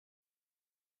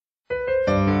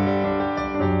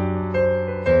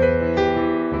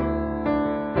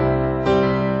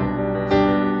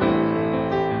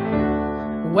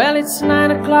Well, it's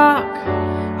 9 o'clock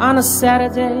on a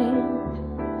Saturday.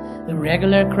 The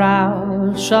regular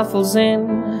crowd shuffles in.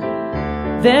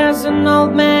 There's an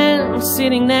old man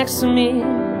sitting next to me,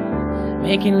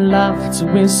 making love to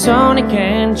his Sonic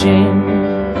and gin.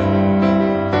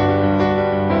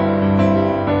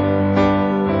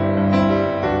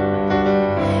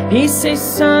 He says,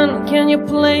 son, can you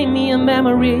play me a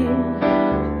memory?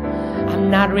 I'm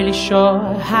not really sure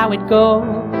how it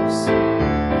goes,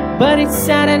 but it's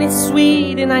sad and it's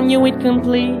sweet, and I knew it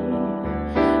complete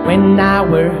when I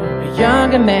were a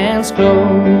younger man's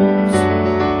clothes.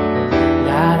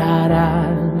 Da da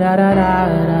da da da da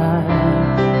da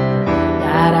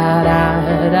da da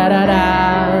da da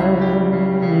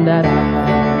da da.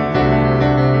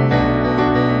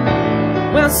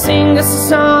 Well, sing us a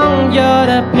song, you're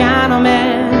the piano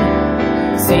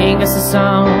man. Sing us a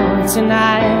song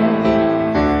tonight.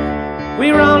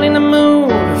 We're all in the mood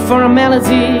for a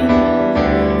melody,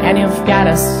 and you've got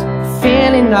us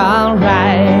feeling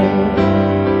alright.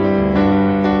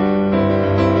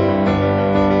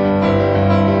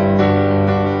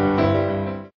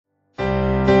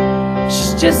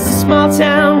 She's just a small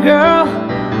town girl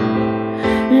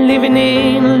living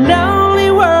in a lonely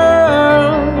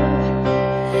world.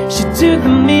 She took the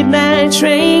midnight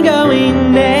train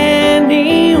going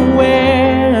anywhere.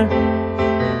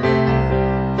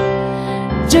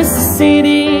 Just a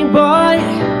city boy,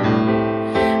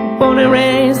 born and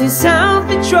raised in South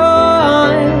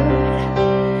Detroit.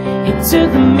 He took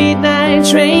the midnight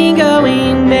train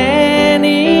going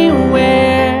anywhere.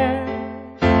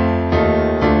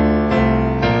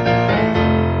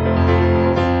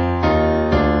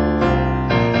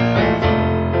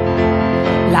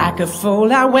 Like a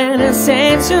fool I went and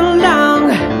stayed too long.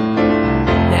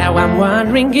 Now I'm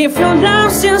wondering if your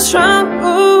love's still strong.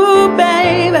 Ooh,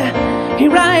 babe,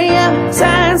 here I am,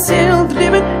 signed, sealed,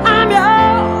 delivered, I'm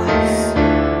yours.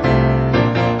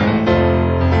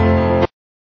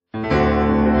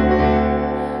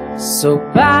 So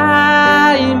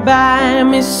bye-bye,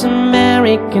 Miss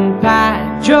American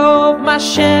Pie. Drove my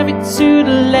Chevy to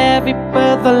the levee,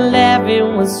 but the levee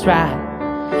was dry.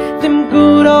 Them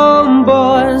good old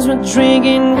boys were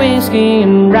drinking whiskey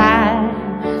and rye,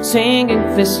 singing,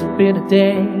 this'll be the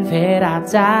day that I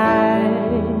die.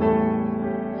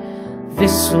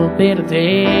 This'll be the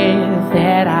day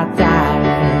that I die.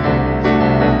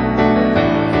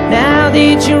 Now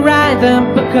did you write the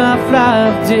book of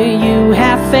love? Do you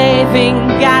have faith in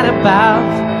God above?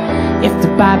 If the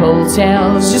Bible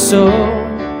tells you so.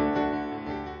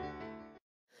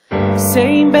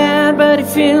 Same band, but it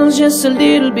feels just a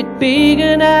little bit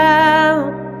bigger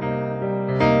now.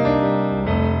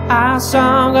 Our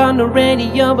song on the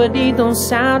radio, but it don't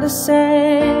sound the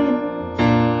same.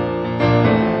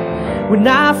 When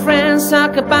our friends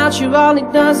talk about you, all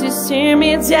it does is tear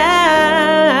me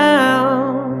down.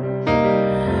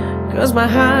 'Cause my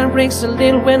heart breaks a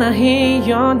little when I hear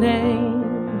your name,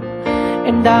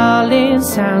 and all it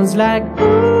sounds like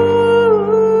ooh.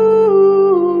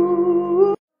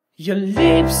 Your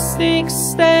lipstick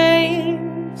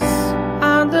stains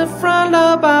on the front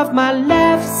lobe of my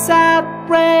left side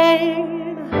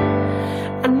brain.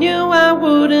 I knew I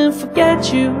wouldn't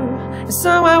forget you, and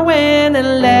so I went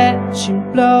and let you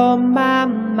blow my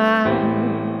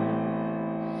mind.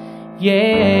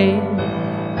 Yeah,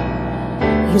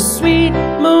 your sweet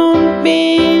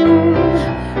moonbeam,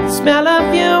 the smell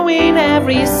of you in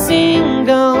every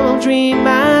single dream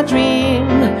I dream.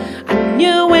 I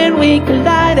knew when we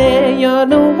collided, you're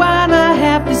the one I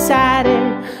have decided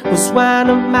was one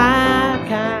of my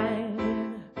kind.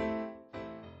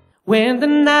 When the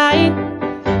night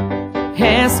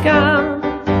has come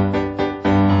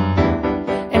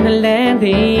and the land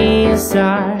is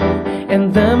dark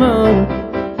and the moon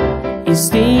is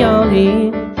the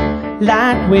only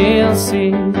light we'll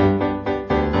see,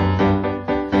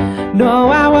 no,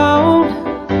 I won't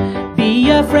be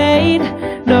afraid.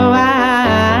 No,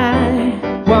 I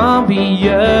won't be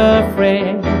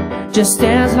afraid. Just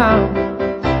as long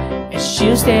as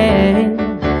you stand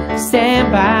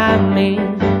by me.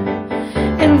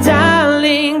 And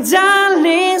darling,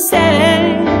 darling,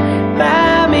 stand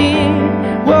by me.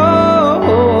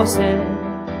 Whoa, stand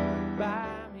by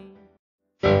me.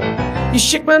 You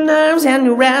shake my nerves and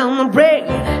you rattle my brain.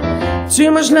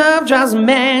 Too much love drives a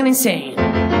man insane.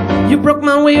 You broke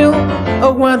my will,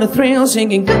 oh what a thrill,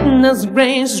 singing goodness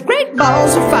gracious, great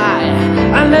balls of fire.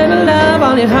 I never love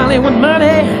all your Hollywood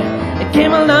money. It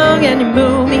came along and you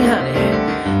moved me, honey.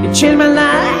 You changed my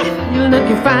life, you're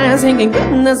looking fine, singing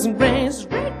goodness gracious,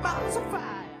 great balls of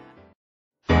fire.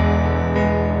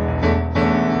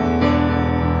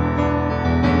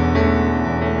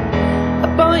 A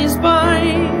boy is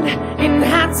born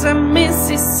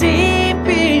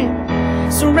Mississippi,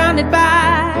 surrounded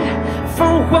by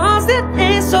four walls that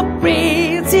ain't so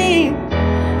pretty.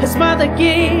 His mother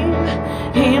gave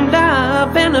him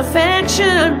love and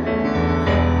affection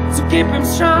to keep him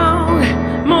strong,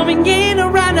 moving in the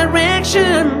right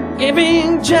direction,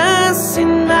 giving just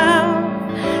enough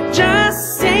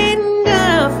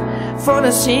for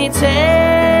the city.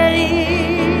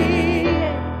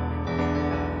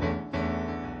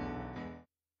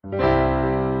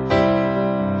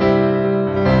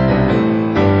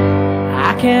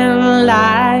 I can't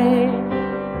lie,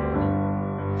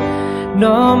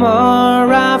 no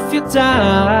more of your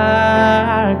darkness.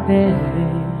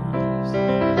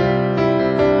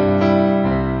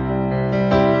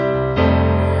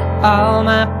 All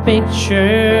my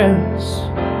pictures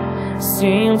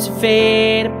seem to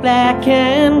fade to black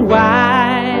and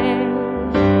white.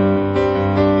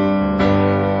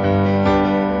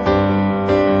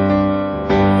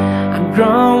 I'm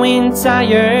growing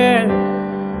tired,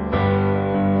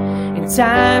 and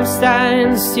time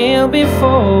stands still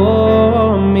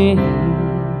before me.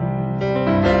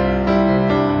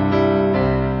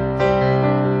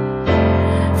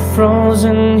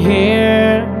 Frozen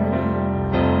here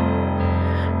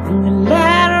on the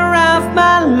ladder of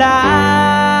my life,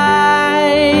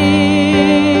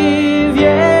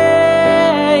 yeah.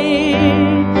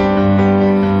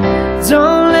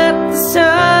 Don't let the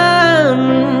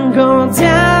sun go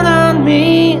down on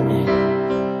me.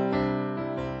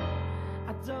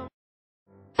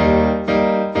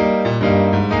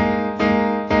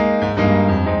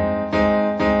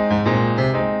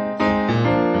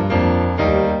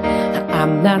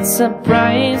 I'm not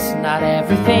surprised, not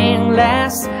everything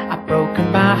lasts. I've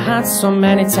broken my heart so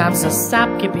many times I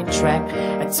stopped keeping track.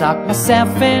 I talk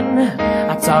myself in,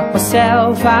 I talk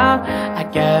myself out. I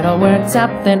get all worked up,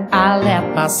 then I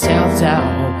let myself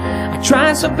down. I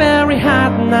try so very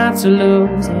hard not to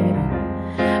lose it.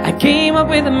 I came up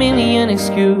with a million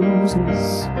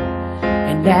excuses,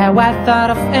 and now I thought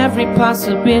of every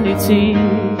possibility.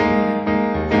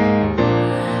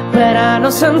 But I know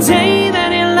someday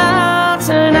that it'll all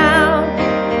turn out.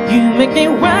 You make me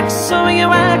work, so I can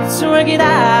work to work it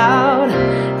out.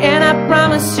 And I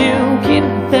promise you, kid,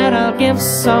 that I'll give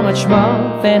so much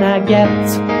more than I get.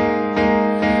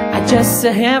 I just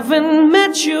haven't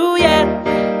met you yet.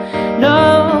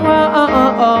 No,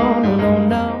 no,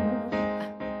 no.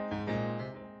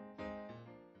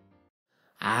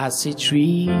 I see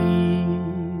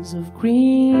trees of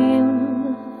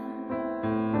green,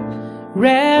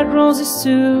 red roses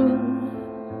too.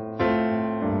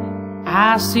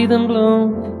 I see them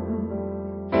bloom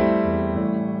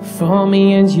for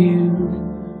me and you.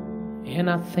 And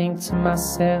I think to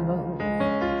myself,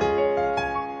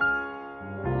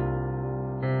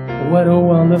 what a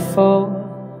wonderful